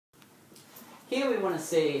Here we want to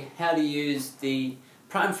see how to use the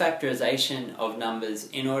prime factorisation of numbers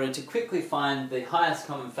in order to quickly find the highest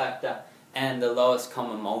common factor and the lowest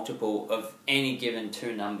common multiple of any given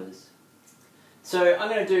two numbers. So I'm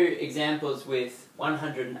going to do examples with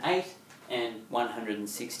 108 and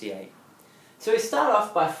 168. So we start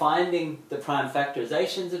off by finding the prime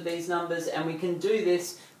factorisations of these numbers, and we can do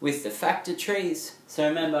this with the factor trees. So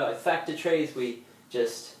remember, with factor trees we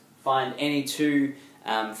just find any two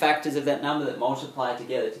factors of that number that multiply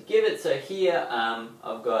together to give it. So here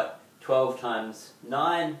I've got 12 times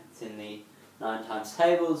 9, it's in the 9 times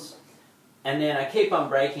tables, and then I keep on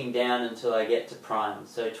breaking down until I get to prime.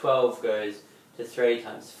 So 12 goes to 3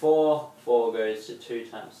 times 4, 4 goes to 2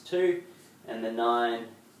 times 2, and the 9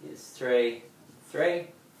 is 3, 3.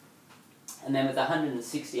 And then with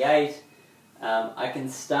 168, I can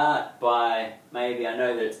start by, maybe I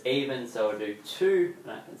know that it's even, so I'll do 2,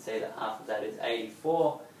 and I can see that half of that is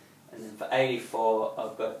 84. And then for 84,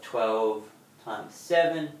 I've got 12 times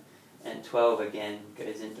 7, and 12 again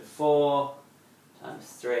goes into 4 times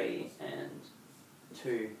 3, and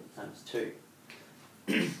 2 times 2.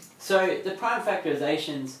 So the prime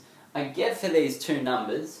factorisations I get for these two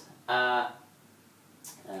numbers are,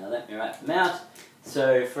 let me write them out.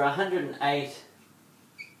 So for 108,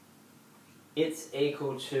 it's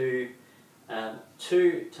equal to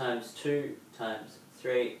 2 times 2 times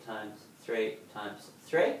 3 times 3 times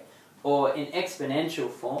 3, or in exponential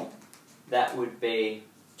form, that would be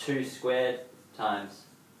 2 squared times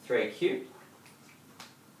 3 cubed.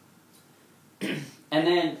 And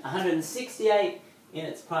then 168 in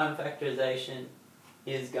its prime factorisation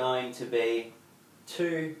is going to be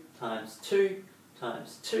 2 times 2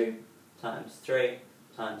 times 2 times 3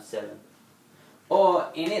 times 7. Or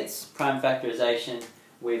in its prime factorisation,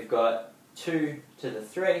 we've got 2 to the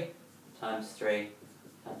 3 times 3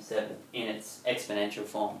 times 7 in its exponential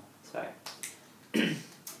form. So,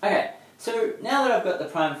 okay, so now that I've got the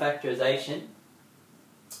prime factorisation,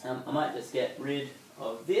 I might just get rid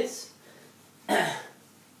of this.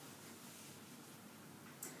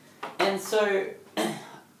 And so,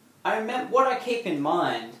 what I keep in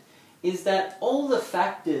mind is that all the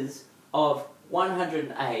factors of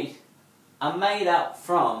 108 are made up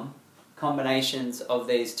from combinations of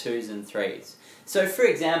these 2's and 3's. So for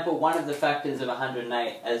example, one of the factors of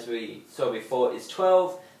 108, as we saw before, is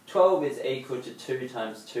 12. 12 is equal to 2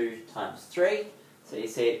 times 2 times 3. So you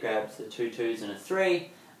see it grabs the two 2's and a 3.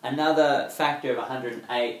 Another factor of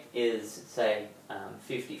 108 is, say,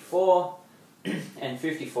 54. And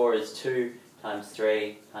 54 is 2 times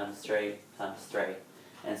 3 times 3 times 3.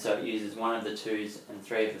 And so it uses one of the 2's and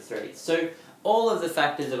 3 of the 3's. So all of the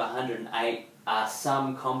factors of 108 are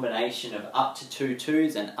some combination of up to 2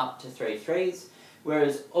 2's and up to 3 3's,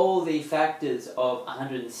 whereas all the factors of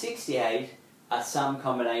 168 are some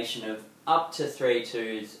combination of up to 3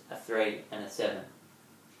 2's, a 3 and a 7.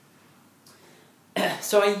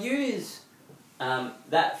 So I use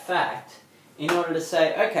that fact in order to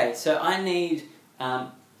say, okay, so I need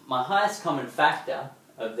my highest common factor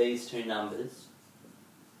of these two numbers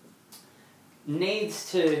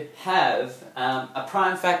needs to have a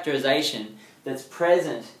prime factorisation that's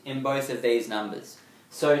present in both of these numbers.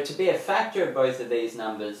 So to be a factor of both of these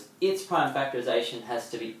numbers, its prime factorisation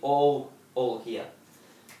has to be all here.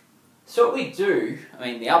 So what we do,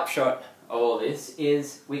 the upshot of all this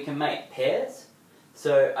is we can make pairs.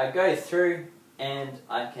 So I go through and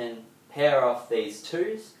I can pair off these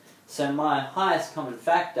 2's. So my highest common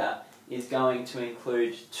factor is going to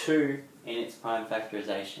include 2 in its prime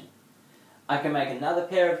factorisation. I can make another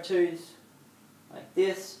pair of 2's like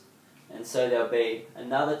this, and so there'll be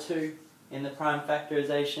another 2 in the prime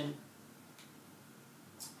factorisation.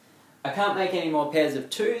 I can't make any more pairs of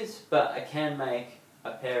 2's, but I can make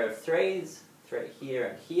a pair of 3's, 3 here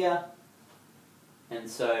and here, and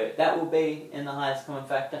so that will be in the highest common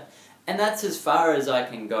factor, and that's as far as I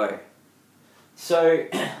can go. So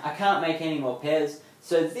I can't make any more pairs,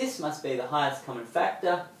 so this must be the highest common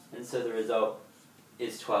factor, and so the result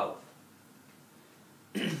is 12.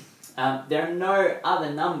 There are no other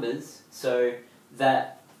numbers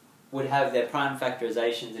that would have their prime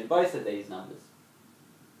factorisations in both of these numbers.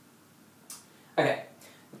 Okay,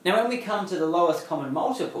 now when we come to the lowest common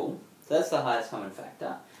multiple, so that's the highest common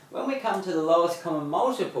factor, when we come to the lowest common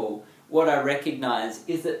multiple, what I recognise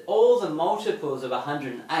is that all the multiples of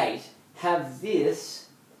 108 have this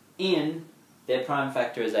in their prime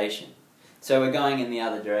factorisation. So we're going in the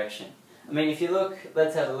other direction. If you look,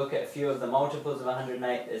 let's have a look at a few of the multiples of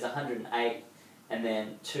 108. There's 108, and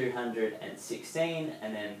then 216,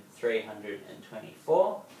 and then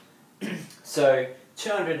 324. So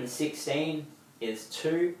 216 is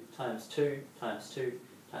 2 times 2 times 2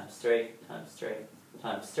 times 3 times 3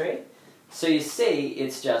 times 3. So you see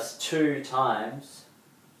it's just 2 times,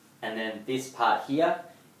 and then this part here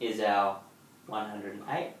is our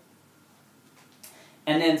 108.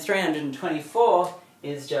 And then 324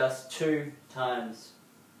 is just 2 times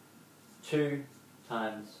 2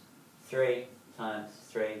 times 3 times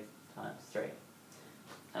 3 times 3.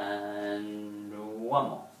 And one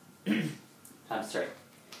more. Times 3.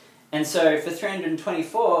 And so for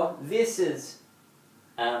 324, this is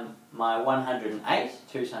my 108,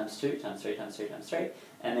 2 times 2 times 3 times 3 times 3,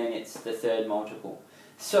 and then it's the third multiple.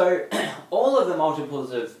 So all of the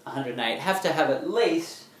multiples of 108 have to have at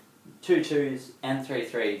least 2 2s and 3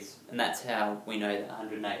 3s, and that's how we know that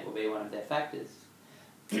 108 will be one of their factors.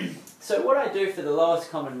 So what I do for the lowest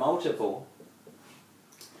common multiple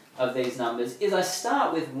of these numbers is I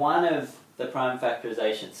start with one of the prime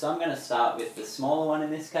factorizations. So I'm going to start with the smaller one in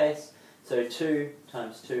this case. So 2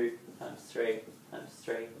 times 2 times 3 times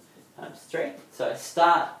 3 times 3. So I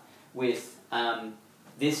start with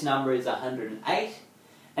this number is 108.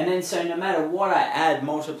 And then so no matter what I add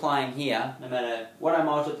multiplying here, no matter what I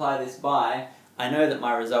multiply this by, I know that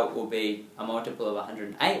my result will be a multiple of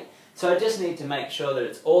 108. So I just need to make sure that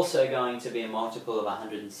it's also going to be a multiple of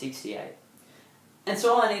 168. And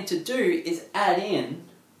so all I need to do is add in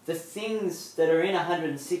the things that are in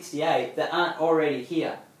 168 that aren't already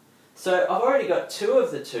here. So I've already got 2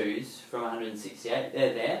 of the 2's from 168,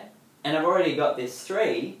 they're there, and I've already got this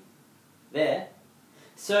 3 there.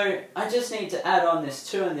 So I just need to add on this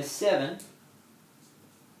 2 and this 7,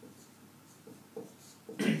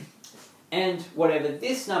 and whatever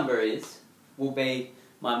this number is will be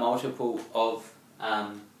my multiple of,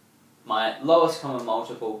 my lowest common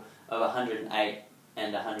multiple of 108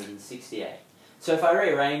 and 168. So if I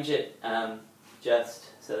rearrange it just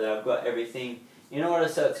so that I've got everything in order,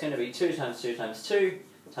 so it's going to be 2 times 2 times 2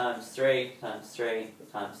 times 3 times 3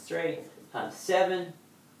 times 3 times 7,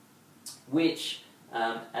 which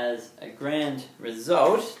as a grand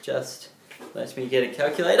result, just let me get a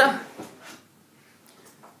calculator,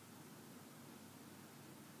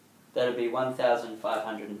 that'll be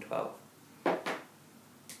 1,512.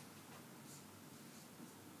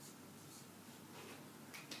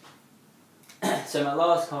 So my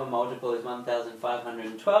lowest common multiple is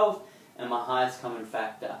 1,512, and my highest common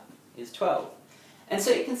factor is 12. And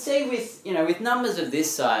so you can see with numbers of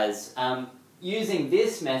this size, using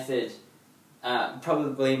this method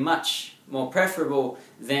probably much more preferable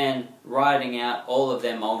than writing out all of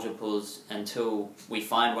their multiples until we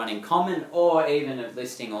find one in common, or even of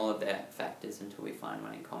listing all of their factors until we find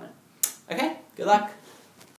one in common. Okay, good luck.